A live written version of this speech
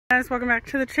Guys, welcome back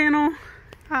to the channel.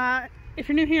 If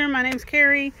you're new here, my name's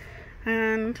Carrie,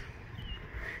 and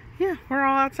yeah, we're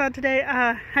all outside today.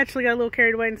 I actually got a little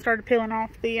carried away and started peeling off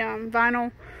the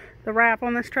vinyl, the wrap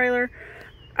on this trailer.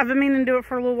 I've been meaning to do it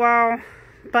for a little while,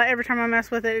 but every time I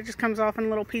mess with it, it just comes off in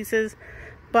little pieces.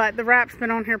 But the wrap's been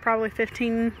on here probably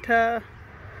 15 to,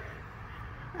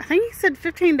 I think he said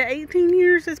 15 to 18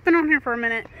 years. It's been on here for a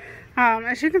minute.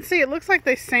 As you can see, it looks like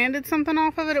they sanded something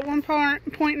off of it at one point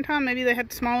in time. Maybe they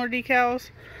had smaller decals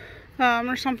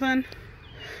or something.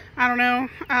 I don't know.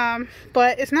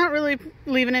 But it's not really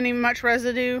leaving any much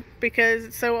residue because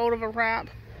it's so old of a wrap.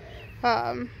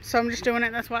 So I'm just doing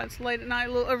it. That's why it's late at night,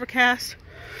 a little overcast.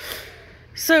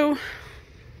 So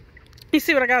you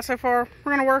see what I got so far.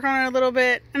 We're going to work on it a little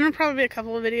bit, and there'll probably be a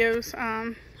couple of videos.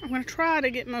 I'm going to try to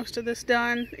get most of this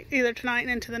done either tonight and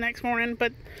into the next morning,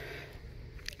 but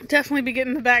definitely be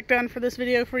getting the back done for this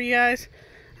video for you guys.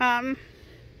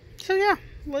 So yeah,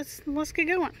 let's get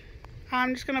going.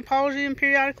 I'm just gonna pause you and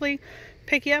periodically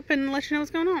pick you up and let you know what's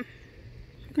going on.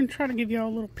 I'm gonna try to give y'all a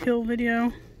little peel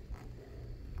video.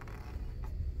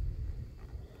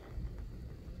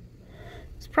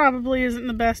 This probably isn't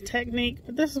the best technique,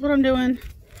 but this is what I'm doing.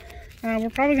 We're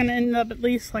probably gonna end up at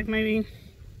least like maybe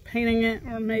painting it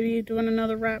or maybe doing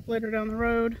another wrap later down the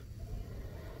road.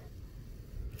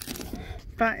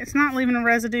 But it's not leaving a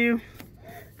residue.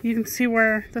 You can see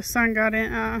where the sun got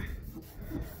in,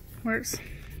 where it's, I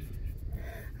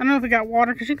don't know if it got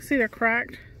water, because you can see they're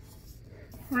cracked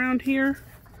around here.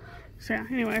 So yeah,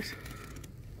 anyways.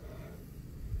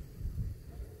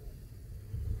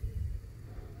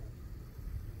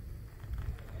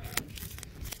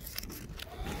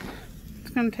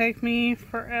 It's going to take me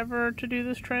forever to do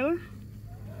this trailer.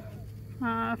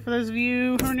 For those of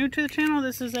you who are new to the channel,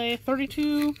 this is a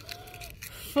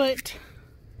 32-foot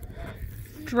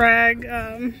drag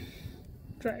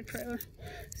trailer.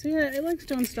 So yeah, it likes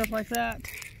doing stuff like that.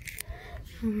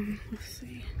 Let's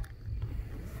see.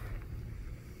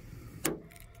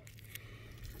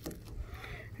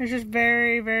 It's just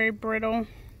very, very brittle.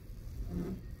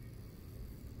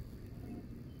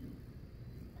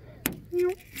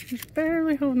 Nope, just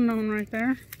barely holding on right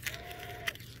there.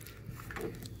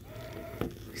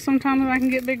 Sometimes I can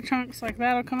get big chunks like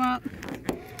that'll come up,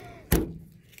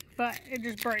 but it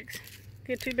just breaks.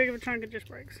 Get too big of a chunk, it just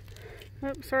breaks.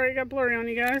 Oh, sorry, it got blurry on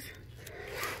you guys.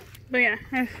 But yeah,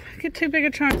 if I get too big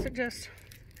of chunks, it just,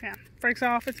 yeah, breaks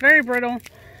off. It's very brittle.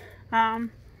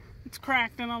 It's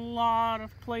cracked in a lot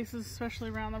of places,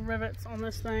 especially around the rivets on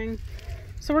this thing.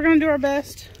 So we're gonna do our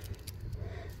best.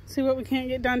 See what we can't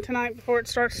get done tonight before it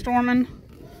starts storming.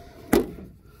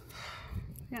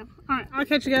 Yeah, alright, I'll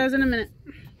catch you guys in a minute.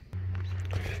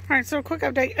 Alright, so a quick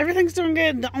update. Everything's doing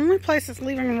good. The only place that's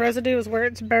leaving residue is where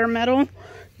it's bare metal.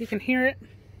 You can hear it.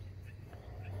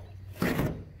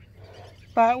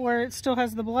 But where it still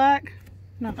has the black,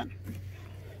 nothing.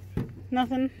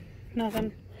 Nothing,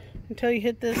 nothing. Until you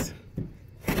hit this.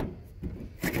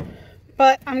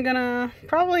 But I'm gonna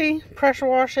probably pressure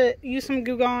wash it, use some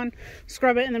Goo Gone,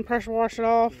 scrub it, and then pressure wash it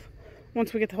off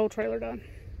once we get the whole trailer done.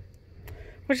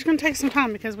 Which is gonna take some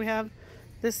time because we have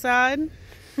this side,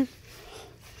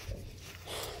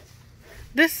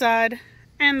 this side,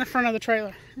 and the front of the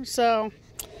trailer. So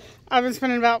I've been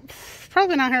spending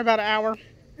probably not here about an hour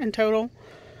in total.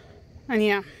 And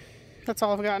yeah, that's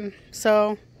all I've gotten.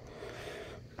 So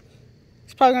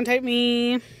it's probably gonna take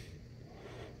me,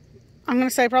 I'm gonna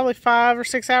say probably 5 or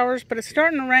 6 hours, but it's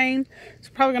starting to rain, so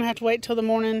probably gonna have to wait till the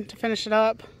morning to finish it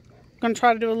up. I'm gonna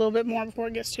try to do a little bit more before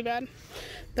it gets too bad.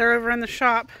 They're over in the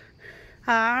shop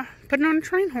putting on a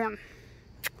train horn,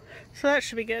 so that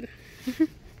should be good.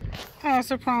 I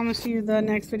also promised you the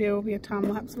next video will be a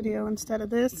time-lapse video instead of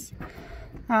this.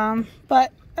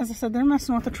 But as I said, they're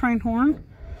messing with the train horn.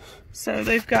 So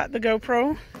they've got the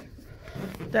GoPro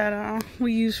that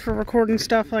we use for recording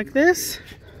stuff like this.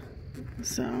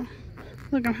 So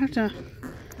look, I have to,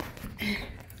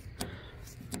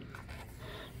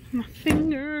 my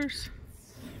fingers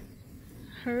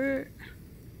hurt.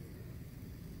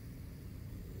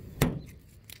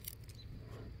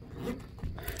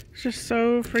 It's just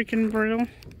so freaking brittle.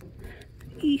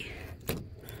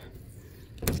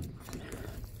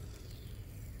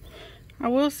 I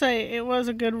will say it was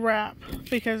a good wrap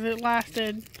because it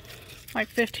lasted like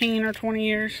 15 or 20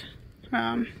 years.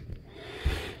 I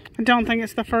don't think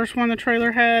it's the first one the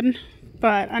trailer had,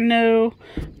 but I know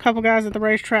a couple guys at the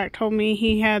racetrack told me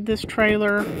he had this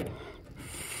trailer,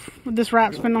 this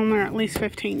wrap's been on there at least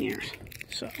 15 years.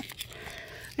 So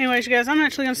anyways, you guys, I'm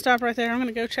actually going to stop right there. I'm going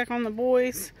to go check on the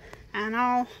boys, and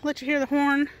I'll let you hear the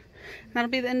horn.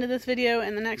 That'll be the end of this video,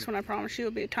 and the next one I promise you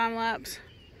will be a time lapse.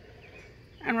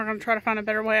 and we're going to try to find a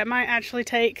better way. I might actually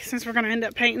take, since we're going to end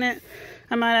up painting it,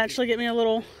 I might actually get me a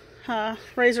little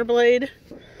razor blade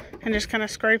and just kind of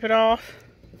scrape it off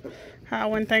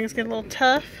when things get a little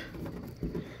tough.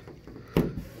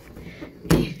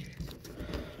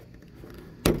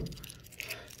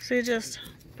 See, it just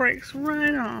breaks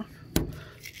right off.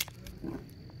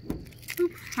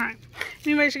 Alright.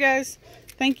 Anyways, you guys,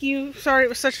 thank you. Sorry it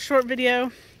was such a short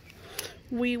video.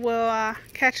 We will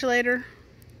catch you later.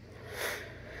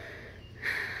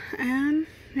 And,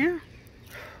 yeah.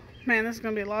 Man, this is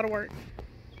going to be a lot of work.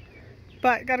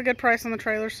 But, got a good price on the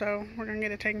trailer, so we're going to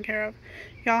get it taken care of.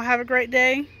 Y'all have a great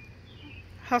day.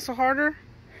 Hustle harder.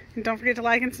 And don't forget to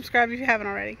like and subscribe if you haven't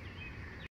already.